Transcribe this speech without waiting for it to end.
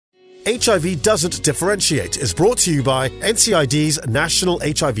HIV Doesn't Differentiate is brought to you by NCID's National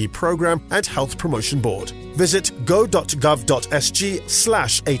HIV Programme and Health Promotion Board. Visit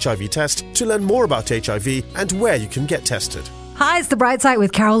go.gov.sg/HIV test to learn more about HIV and where you can get tested. Hi, it's The Brightside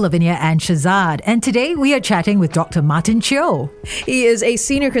with Carol, Lavinia and Shazad. And today we are chatting with Dr. Martin Chio. He is a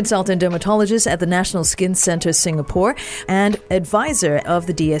senior consultant dermatologist at the National Skin Centre Singapore and advisor of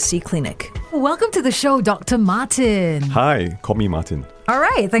the DSC Clinic. Welcome to the show, Dr. Martin. Hi, call me Martin. All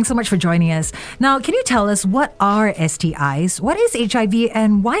right, thanks so much for joining us. Now, can you tell us what are STIs, what is HIV,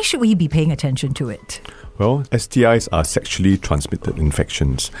 and why should we be paying attention to it? Well, STIs are sexually transmitted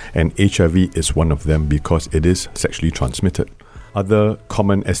infections, and HIV is one of them because it is sexually transmitted. Other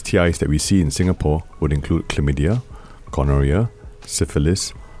common STIs that we see in Singapore would include chlamydia, gonorrhea,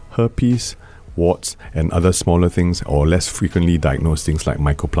 syphilis, herpes, warts, and other smaller things or less frequently diagnosed things like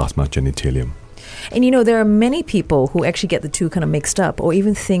Mycoplasma genitalium. And there are many people who actually get the two kind of mixed up or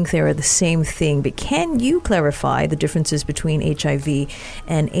even think they're the same thing. But can you clarify the differences between HIV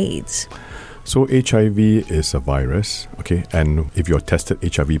and AIDS? So HIV is a virus, okay, and if you're tested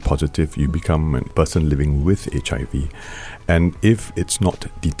HIV positive, you become a person living with HIV. And if it's not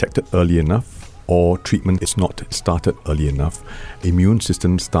detected early enough or treatment is not started early enough, immune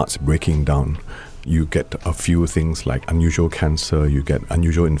system starts breaking down. You get a few things like unusual cancer, you get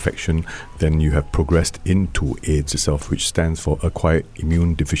unusual infection, then you have progressed into AIDS itself, which stands for Acquired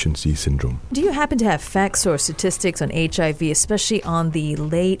Immune Deficiency Syndrome. Do you happen to have facts or statistics on HIV, especially on the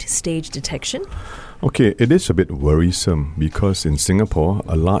late stage detection? Okay, it is a bit worrisome because in Singapore,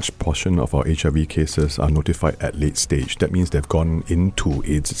 a large portion of our HIV cases are notified at late stage. That means they've gone into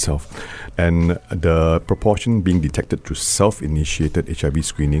AIDS itself. And the proportion being detected through self-initiated HIV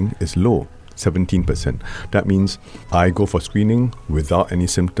screening is low. 17%. That means I go for screening without any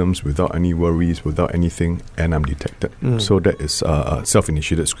symptoms, without any worries, without anything, and I'm detected. So that is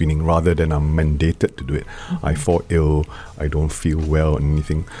self-initiated screening rather than I'm mandated to do it. I fall ill, I don't feel well, and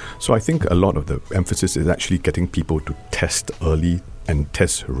anything. So I think a lot of the emphasis is actually getting people to test early and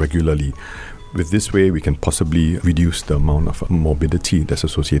test regularly. With this way, we can possibly reduce the amount of morbidity that's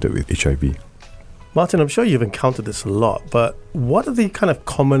associated with HIV. Martin, I'm sure you've encountered this a lot, but what are the kind of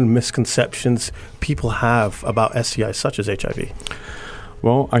common misconceptions people have about STIs such as HIV?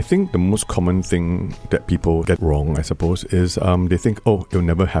 Well, I think the most common thing that people get wrong, I suppose, is they think, oh, it'll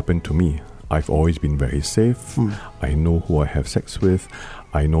never happen to me. I've always been very safe. I know who I have sex with.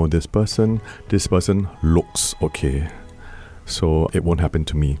 I know this person. This person looks okay. So it won't happen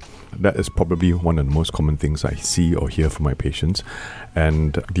to me. That is probably one of the most common things I see or hear from my patients.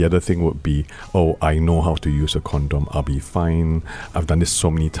 And the other thing would be, oh, I know how to use a condom, I'll be fine. I've done this so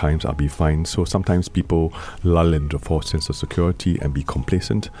many times, I'll be fine. So sometimes people lull into a false sense of security and be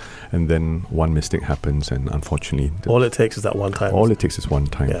complacent. And then one mistake happens and unfortunately... all it takes is that one time. All it takes is one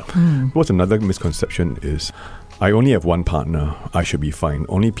time. Yeah. What's another misconception is, I only have one partner, I should be fine.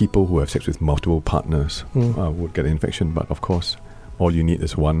 Only people who have sex with multiple partners would get an infection. But of course, all you need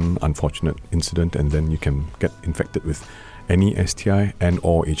is one unfortunate incident and then you can get infected with any STI and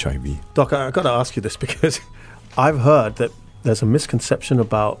or HIV. Doc, I've got to ask you this because I've heard that there's a misconception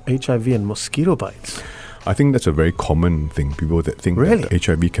about HIV and mosquito bites. I think that's a very common thing. People that think that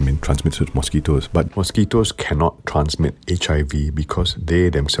HIV can be transmitted to mosquitoes. But mosquitoes cannot transmit HIV because they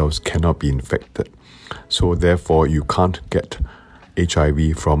themselves cannot be infected. So therefore, you can't get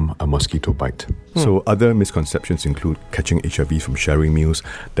HIV from a mosquito bite. So other misconceptions include catching HIV from sharing meals,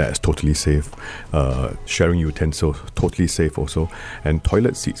 that is totally safe, sharing utensils, totally safe also, and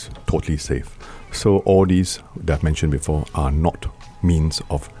toilet seats, totally safe. So all these that I've mentioned before are not means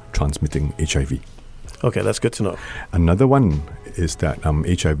of transmitting HIV. Okay, that's good to know. Another one is that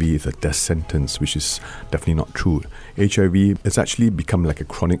HIV is a death sentence, which is definitely not true. HIV has actually become like a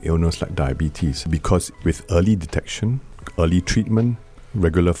chronic illness like diabetes because with early detection, early treatment,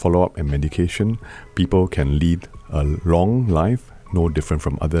 regular follow-up and medication, people can lead a long life, no different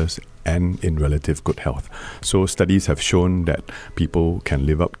from others, and in relative good health. So studies have shown that people can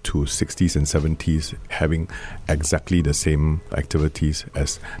live up to 60s and 70s having exactly the same activities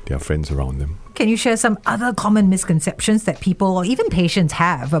as their friends around them. Can you share some other common misconceptions that people or even patients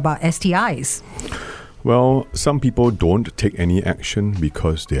have about STIs? Well, some people don't take any action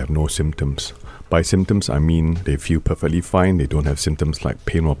because they have no symptoms. By symptoms, I mean they feel perfectly fine. They don't have symptoms like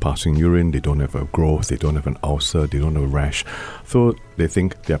pain or passing urine. They don't have a growth. They don't have an ulcer. They don't have a rash. So they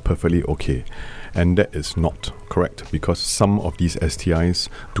think they are perfectly okay. And that is not correct because some of these STIs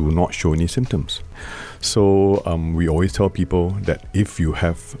do not show any symptoms. So we always tell people that if you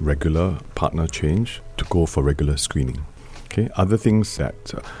have regular partner change, to go for regular screening. Okay. Other things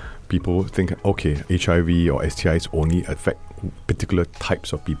that people think, okay, HIV or STIs only affect particular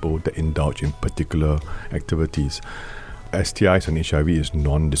types of people that indulge in particular activities. STIs and HIV is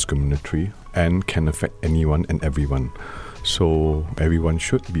non-discriminatory and can affect anyone and everyone. So everyone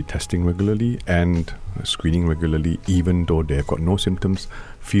should be testing regularly and screening regularly, even though they've got no symptoms,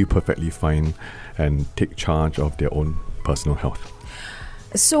 feel perfectly fine, and take charge of their own personal health.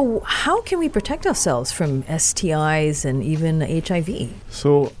 So how can we protect ourselves from STIs and even HIV?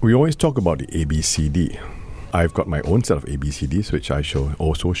 So we always talk about the ABCD. I've got my own set of ABCDs, which I shall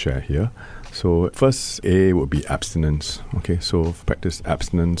also share here. So first A would be abstinence. Okay, so practice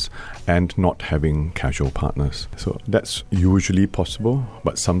abstinence and not having casual partners. So that's usually possible,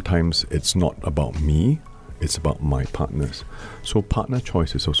 but sometimes it's not about me, it's about my partners. So partner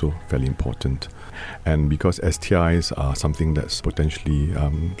choice is also fairly important. And because STIs are something that's potentially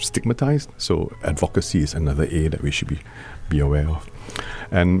stigmatized, so advocacy is another A that we should be aware of.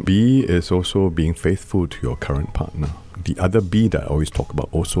 And B is also being faithful to your current partner. The other B that I always talk about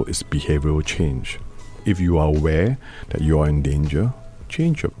also is behavioral change. If you are aware that you are in danger,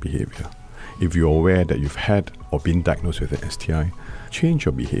 change your behavior. If you're aware that you've had or been diagnosed with an STI, change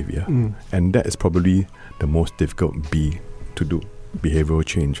your behavior. And that is probably the most difficult B to do, behavioral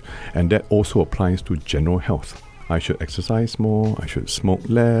change. And that also applies to general health. I should exercise more, I should smoke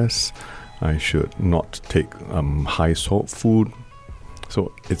less, I should not take high salt food.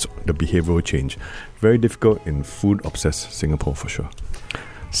 So it's the behavioral change. Very difficult in food-obsessed Singapore for sure.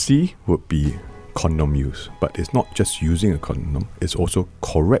 C would be condom use, but it's not just using a condom, it's also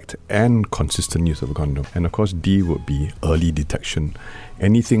correct and consistent use of a condom. And of course, D would be early detection.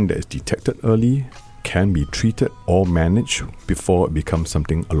 Anything that is detected early can be treated or managed before it becomes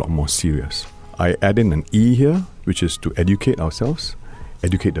something a lot more serious. I add in an E here, which is to educate ourselves,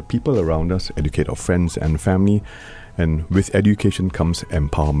 educate the people around us, educate our friends and family, and with education comes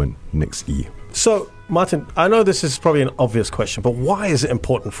empowerment, next E. So, Martin, I know this is probably an obvious question, but why is it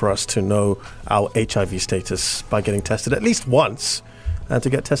important for us to know our HIV status by getting tested at least once and to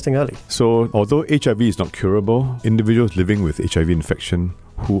get testing early? So, although HIV is not curable, individuals living with HIV infection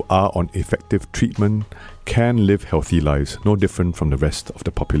who are on effective treatment can live healthy lives, no different from the rest of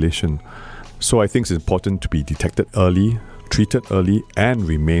the population. So I think it's important to be detected early, treated early, and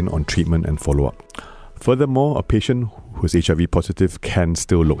remain on treatment and follow-up. Furthermore, a patient who is HIV positive can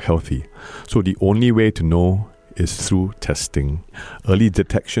still look healthy. So the only way to know is through testing. Early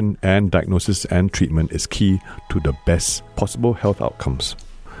detection and diagnosis and treatment is key to the best possible health outcomes.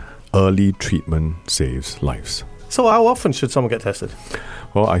 Early treatment saves lives. So how often should someone get tested?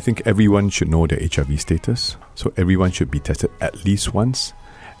 Well, I think everyone should know their HIV status. So everyone should be tested at least once.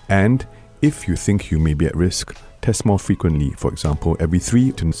 And if you think you may be at risk, test more frequently, for example, every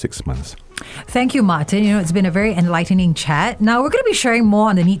 3 to 6 months. Thank you, Martin. It's been a very enlightening chat. Now, we're going to be sharing more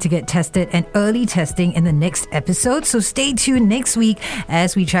on the need to get tested and early testing in the next episode. So stay tuned next week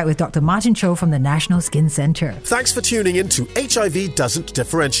as we chat with Dr. Martin Chio from the National Skin Centre. Thanks for tuning in to HIV Doesn't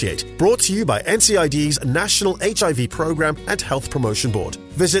Differentiate, brought to you by NCID's National HIV Programme and Health Promotion Board.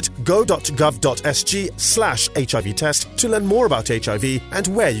 Visit go.gov.sg/HIV test to learn more about HIV and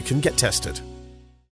where you can get tested.